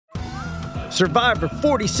Survivor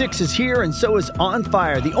 46 is here, and so is On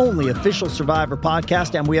Fire, the only official Survivor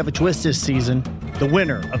podcast, and we have a twist this season. The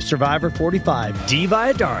winner of Survivor 45, Dee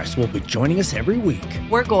Valladares, will be joining us every week.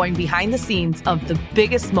 We're going behind the scenes of the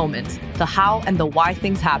biggest moments, the how and the why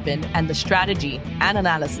things happen, and the strategy and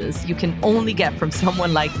analysis you can only get from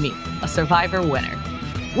someone like me, a Survivor winner.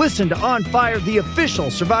 Listen to On Fire, the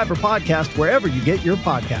official Survivor podcast, wherever you get your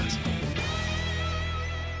podcasts.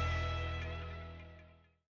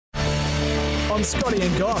 On Scotty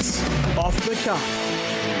and Goss, off the cuff.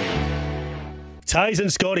 Taze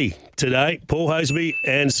and Scotty today, Paul Hoseby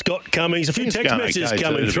and Scott Cummings. A few text messages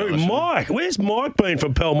coming through. Mike, where's Mike been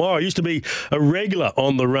from Palmyra? Used to be a regular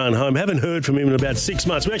on the run home. Haven't heard from him in about 6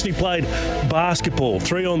 months. We actually played basketball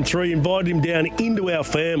 3-on-3, invited him down into our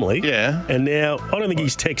family. Yeah. And now I don't think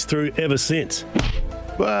he's texted through ever since.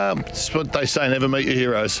 Well, it's what they say, never meet your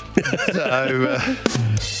heroes.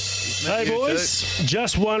 Hey, boys,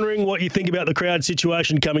 just wondering what you think about the crowd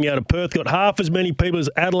situation coming out of Perth. Got half as many people as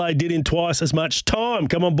Adelaide did in twice as much time.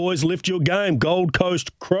 Come on, boys, lift your game. Gold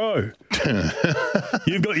Coast Crow.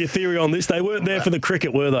 You've got your theory on this. They weren't there for the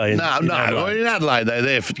cricket, were they? No. In Adelaide, they're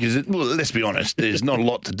there because, let's be honest, there's not a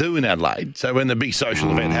lot to do in Adelaide. So when the big social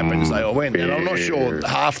event happens, they all went. And I'm not sure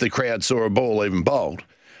half the crowd saw a ball even bowled.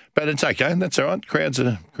 But it's okay. That's all right. Crowds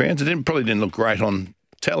probably didn't look great on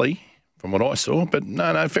telly, from what I saw. But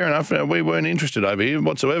no, fair enough. We weren't interested over here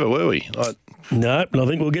whatsoever, were we? No, and I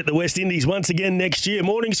think we'll get the West Indies once again next year.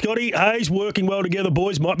 Morning, Scotty. Hayes, working well together,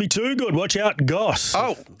 boys. Might be too good. Watch out, Goss.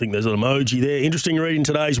 Oh. I think there's an emoji there. Interesting reading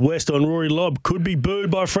today's West on Rory Lobb. Could be booed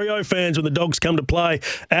by Freo fans when the Dogs come to play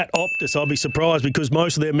at Optus. I'll be surprised because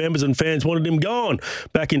most of their members and fans wanted him gone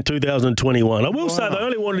back in 2021. I will say they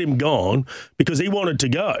only wanted him gone because he wanted to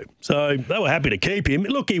go. So they were happy to keep him.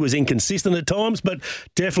 Look, he was inconsistent at times, but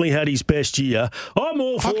definitely had his best year. I'm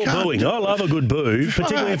all for booing. I love a good boo,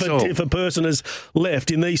 particularly if a person has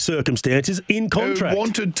left in these circumstances in contract. Who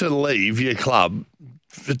wanted to leave your club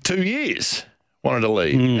for 2 years? Wanted to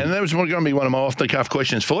leave. And that was going to be one of my off-the-cuff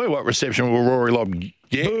questions for you. What reception will Rory Lobb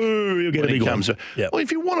get? Boo, you'll get a big one. Yep. Well,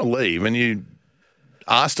 if you want to leave and you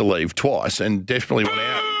asked to leave twice and definitely went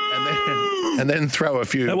out and then throw a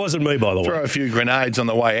few... That wasn't me, by the way. Throw a few grenades on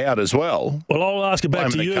the way out as well. Well, I'll ask it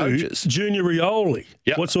back to you. Coaches. Junior Rioli.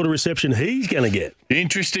 Yep. What sort of reception he's going to get?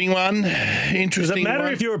 Interesting one. Does it matter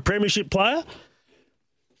if you're a premiership player?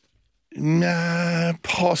 Nah,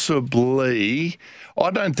 possibly.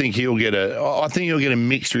 I don't think he'll get I think he'll get a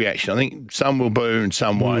mixed reaction. I think some will boo and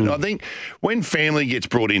some won't. I think when family gets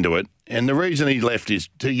brought into it, and the reason he left is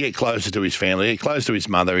to get closer to his family, get close to his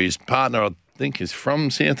mother. His partner, I think, is from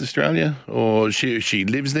South Australia, or she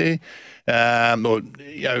lives there, or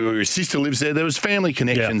his sister lives there. There was family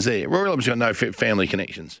connections there. Rory Lobb's got no family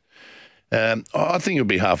connections. I think it'll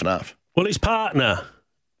be half and half. Well, his partner,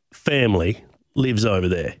 family, lives over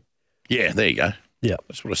there. Yeah, there you go. Yeah,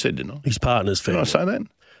 that's what I said, didn't I? His partner's family. Did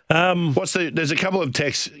I say that? There's a couple of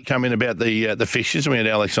texts come in about the fixtures. We had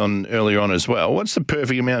Alex on earlier on as well. What's the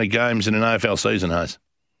perfect amount of games in an AFL season, Hayes?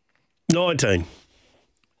 19.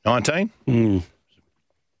 19?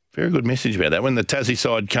 Very good message about that. When the Tassie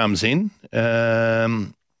side comes in,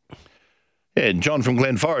 John from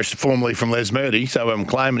Glen Forest, formerly from Les Murdy, so I'm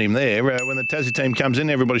claiming him there. When the Tassie team comes in,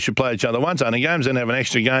 everybody should play each other once. Only games, then have an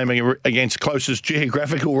extra game against closest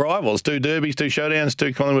geographical rivals. 2 derbies, 2 showdowns,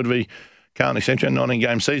 2 Collingwood v. Carlton, etc.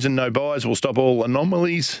 19-game season, no buys. Will stop all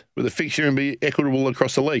anomalies with a fixture and be equitable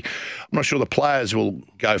across the league. I'm not sure the players will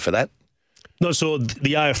go for that. Not sure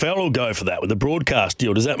the AFL will go for that with the broadcast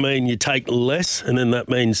deal. Does that mean you take less, and then that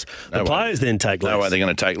means the players then take less? No way they're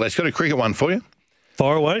going to take less. Got a cricket one for you.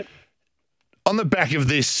 Fire away. On the back of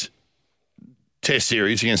this Test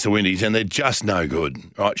series against the Windies, and they're just no good,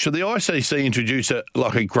 right? Should the ICC introduce a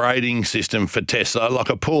grading system for Tests, like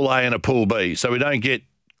a Pool A and a Pool B, so we don't get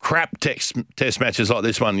crap test matches like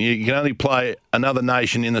this one? You can only play another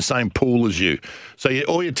nation in the same pool as you. So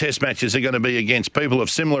all your Test matches are going to be against people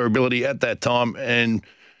of similar ability at that time and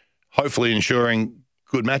hopefully ensuring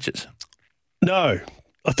good matches. No.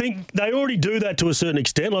 I think they already do that to a certain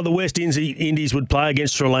extent. Like the West Indies would play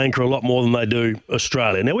against Sri Lanka a lot more than they do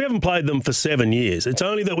Australia. Now, we haven't played them for 7 years. It's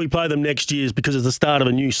only that we play them next year because it's the start of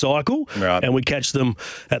a new cycle, right, and we catch them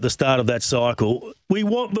at the start of that cycle. We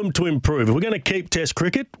want them to improve. If we're going to keep Test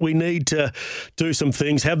cricket, we need to do some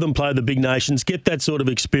things, have them play the big nations, get that sort of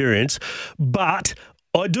experience. But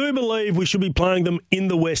I do believe we should be playing them in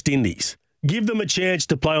the West Indies. Give them a chance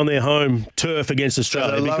to play on their home turf against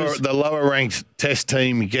Australia. So the lower-ranked Test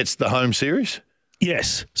team gets the home series?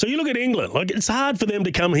 Yes. So you look at England, like it's hard for them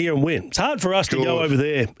to come here and win. It's hard for us to go over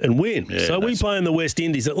there and win. Yeah, so we play in the West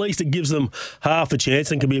Indies. At least it gives them half a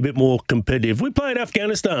chance and can be a bit more competitive. We played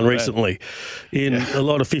Afghanistan recently in a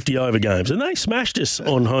lot of 50-over games, and they smashed us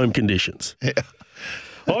on home conditions. Yeah.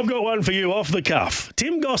 I've got one for you off the cuff.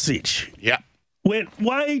 Tim Gossage went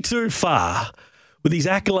way too far with his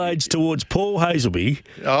accolades towards Paul Hazelby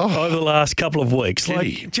over the last couple of weeks.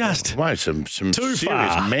 Gee, mate, some too serious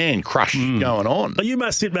far. man crush going on. You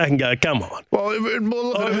must sit back and go, come on. Well,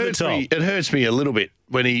 it hurts me a little bit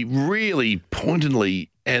when he really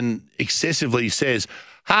pointedly and excessively says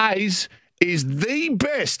Hayes is the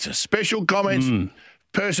best special comments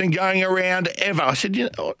person going around ever. I said,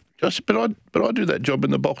 but I do that job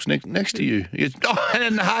in the box next to you.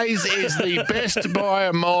 And Hayes is the best by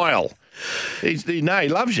a mile. He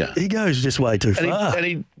loves you. He goes just way too far.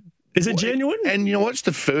 Is it genuine? And you know what's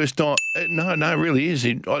the first time? No, it really is.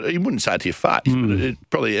 He wouldn't say it to your face,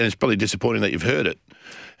 but it's probably disappointing that you've heard it.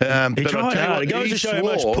 He tried hard. It goes to show how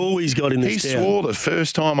much pull he's got in this town. He swore the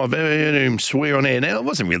first time I've ever heard him swear on air. Now, it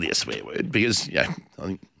wasn't really a swear word because, I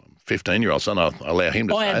think 15-year-old son, I allow him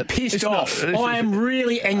to say it. I am pissed off. I am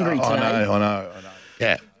really angry today. I know.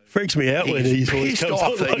 Yeah. Freaks me out when he's pissed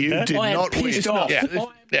off that you did not win.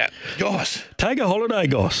 Yeah. Goss. Take a holiday,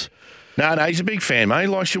 Goss. No, he's a big fan, mate. He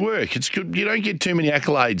likes your work. It's good. You don't get too many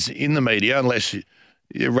accolades in the media unless you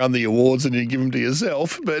run the awards and you give them to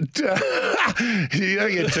yourself. But you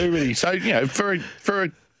don't get too many. So, for a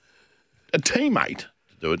teammate to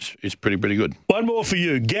do it, it's pretty good. One more for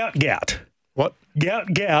you. Gout. What?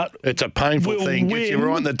 Gout. It's a painful thing. Gets you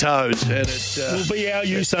right in the toes. And it will be our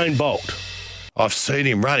Usain Bolt. I've seen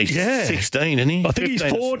him run. He's 16, isn't he? I think he's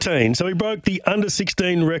 14. So he broke the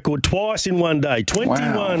under-16 record twice in one day.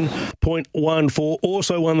 21.14.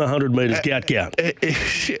 Also won the 100 metres gout.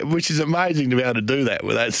 Which is amazing to be able to do that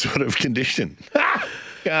with that sort of condition.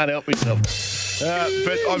 Can't help myself.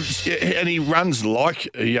 And he runs like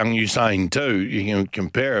a young Usain too. You can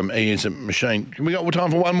compare him. He is a machine. We got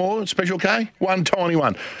time for one more special K? One tiny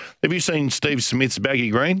one. Have you seen Steve Smith's baggy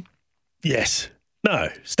green? Yes. No,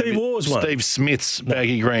 Steve Waugh's one. Steve Smith's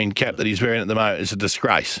baggy green cap that he's wearing at the moment is a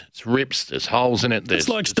disgrace. It's rips, there's holes in it. It's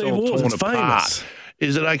like Steve Waugh's, it's famous.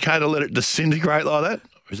 Is it okay to let it disintegrate like that?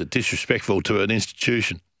 Or is it disrespectful to an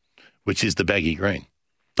institution, which is the baggy green?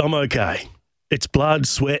 I'm okay. It's blood,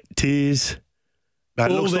 sweat, tears.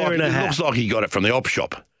 But it looks like he got it from the op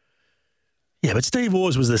shop. Yeah, but Steve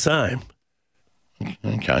Waugh's was the same.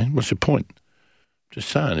 Okay, what's your point? Just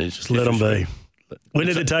saying. Just let them be. We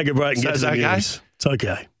need to take a break and get to the news. It's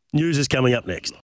okay. News is coming up next.